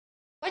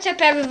What's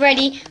up,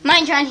 everybody?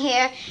 John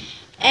here,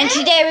 and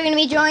today we're going to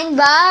be joined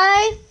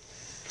by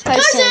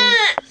Cousin.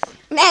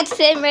 That's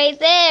him right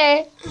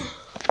there.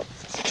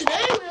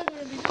 Today we're going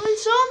to be doing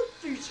some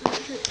fidget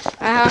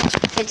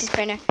Fidget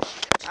spinner. spinner.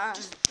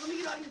 Let me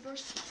get out of your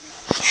burst.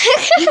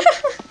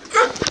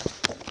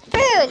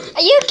 Dude,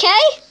 are you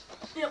okay?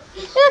 Yep.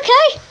 You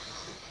okay?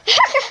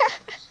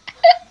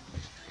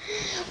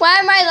 Why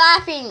am I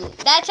laughing?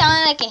 That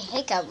sounded like a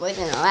hiccup more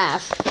than a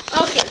laugh.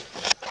 Okay.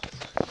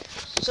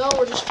 So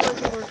we're just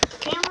working over the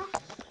camera.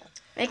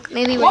 Like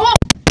maybe. Whoa!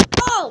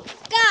 Oh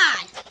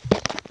God!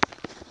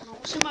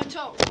 Almost hit my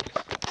toe.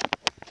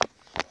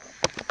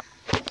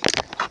 I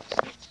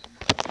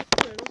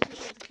don't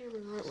think the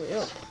camera's the right way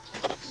up.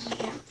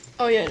 Yeah.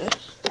 Oh yeah, it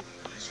is.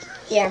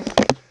 Yeah.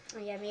 Oh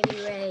yeah, maybe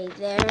right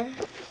there.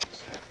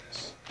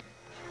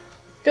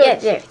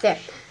 Good. Yeah, there.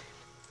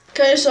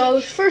 Okay, so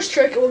the first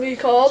trick will be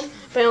called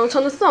balance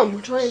on the thumb,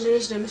 which Landon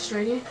is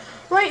demonstrating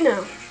right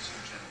now.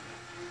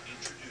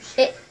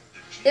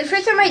 The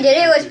first time I did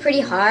it was pretty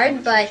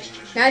hard, but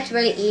now it's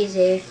really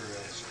easy.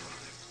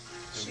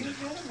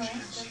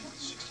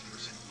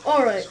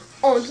 Alright,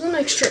 on to the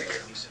next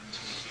trick.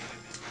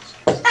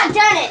 I've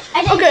done it!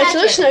 I didn't Okay, catch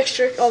so this it. next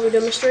trick I'll be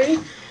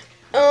demonstrating.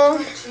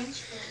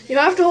 You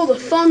have to hold the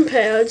thumb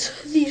pads,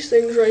 these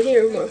things right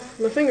here,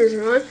 my fingers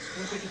are on,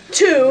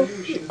 to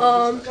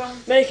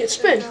make it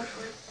spin.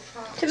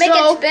 To make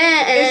it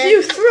spin. If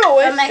you throw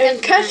it make it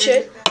and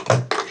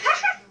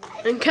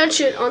catch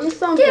spin. it on the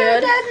thumb Dude,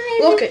 pad, that's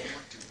amazing. look it.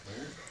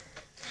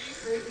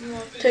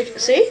 Take it,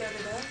 see?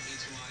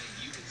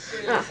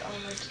 Ah.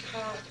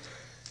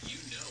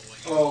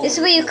 This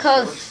is what you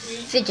call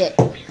fidget.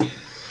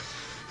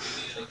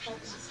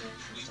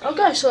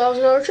 Okay, so that was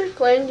another trick.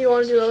 Lane, do you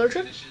want to do the other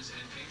trick?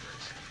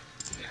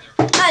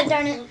 Ah,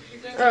 darn it.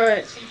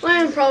 Alright,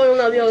 Lane probably will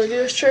not be able to do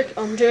this trick.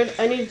 Jared,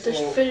 I need this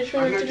fidget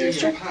spinner to do this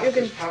trick. You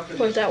can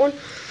put that one.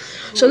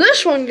 So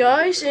this one,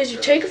 guys, is you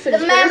take a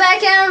fidget The spinner. man back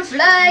can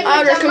fly.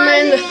 I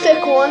recommend the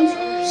thick ones.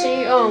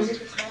 See,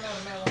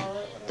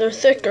 they're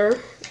thicker.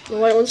 The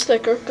white one's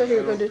thicker. Go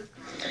here, go dude.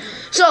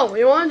 So what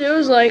you want to do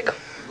is like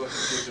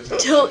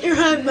tilt your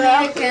head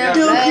back.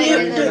 Dude.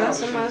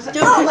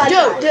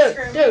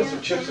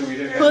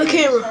 Put the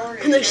camera.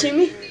 Can they see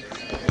me?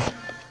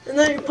 And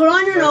then you put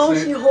on your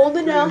nose. You hold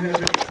it down,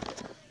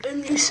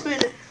 and you spin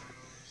it,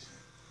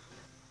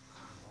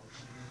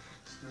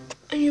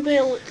 and you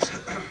balance.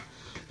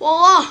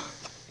 Voila!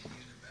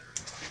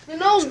 The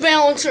nose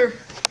balancer.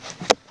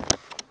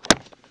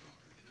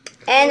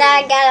 And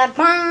I got a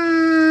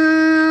boom.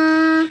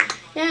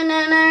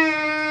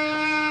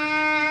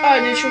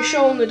 Alright, did you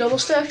show them the double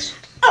stacks?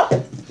 Oh!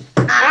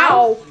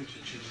 Ow!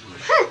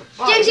 Huh.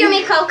 James, you owe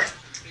me a Coke.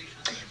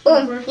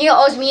 Boom. You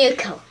owes me a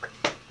Coke.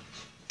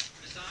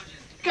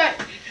 Okay,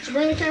 so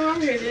bring the camera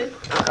over here, dude.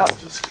 Oh.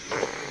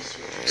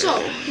 So,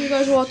 you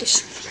guys will have to,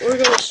 we're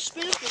going to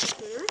spin a fidget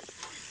spinner,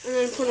 and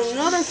then put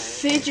another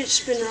fidget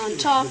spinner on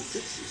top,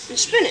 and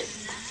spin it.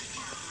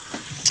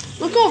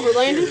 Look over,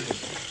 Landon.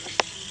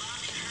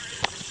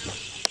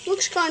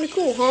 Looks kind of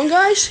cool, huh,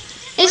 guys?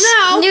 It's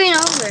now, doing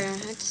over.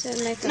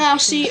 It's now,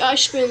 see, I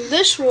spin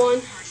this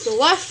one the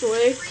left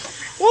way.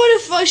 What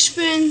if I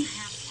spin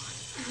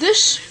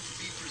this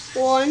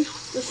one,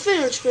 the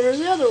fidget spinner,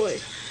 the other way?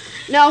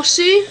 Now,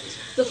 see,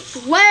 the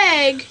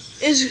fidget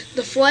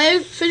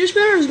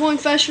spinner is going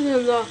faster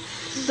than the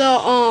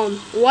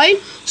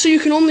white, so you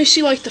can only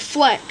see like the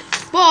flag.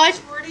 But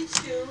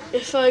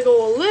if I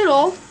go a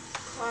little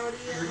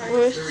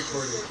with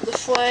the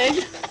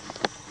flag,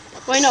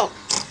 wait, no.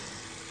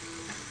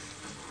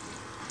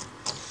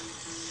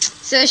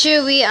 So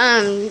should we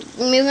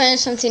move on to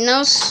something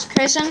else,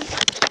 Carson? I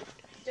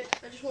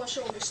just want to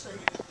show this thing.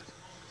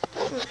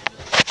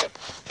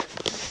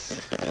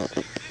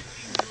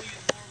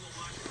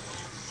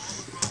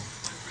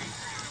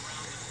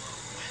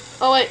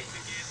 Oh wait,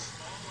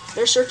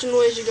 there's certain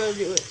ways you gotta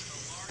do it.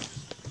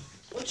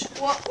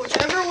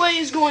 Whichever way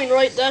is going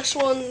right, that's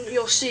one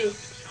you'll see.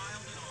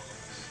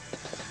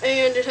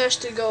 And it has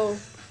to go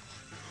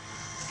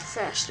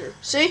faster.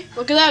 See?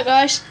 Look at that,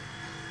 guys.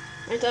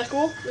 Ain't that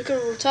cool? Look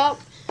over the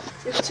top.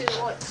 You can see the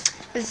light.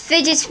 The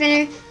fidget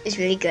spinner is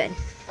really good.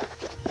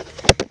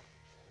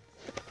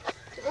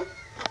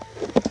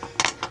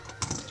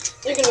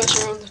 You can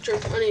mess around with the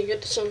trick. I need to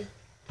get some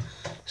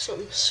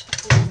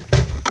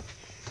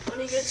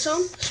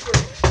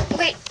spray.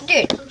 Wait,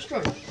 dude. Some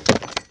spray.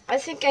 I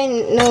think I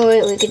know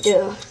what we could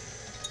do.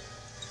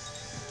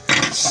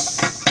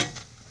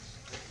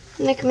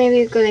 Like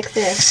maybe go like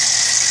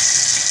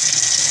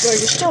this. Right,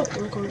 you're still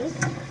recording.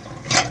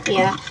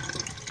 Yeah.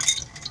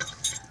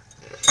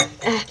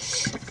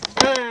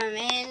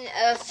 And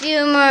a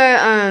few more,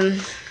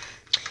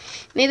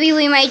 maybe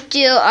we might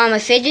do, a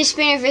fidget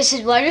spinner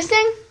versus water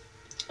thing.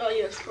 Oh,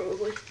 yes,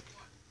 probably.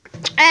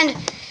 And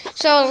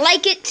so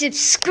like it,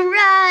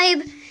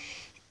 subscribe,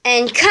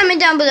 and comment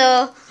down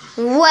below,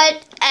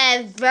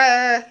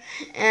 whatever.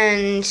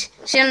 And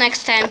see you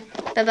next time.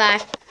 Bye-bye.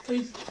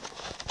 Bye.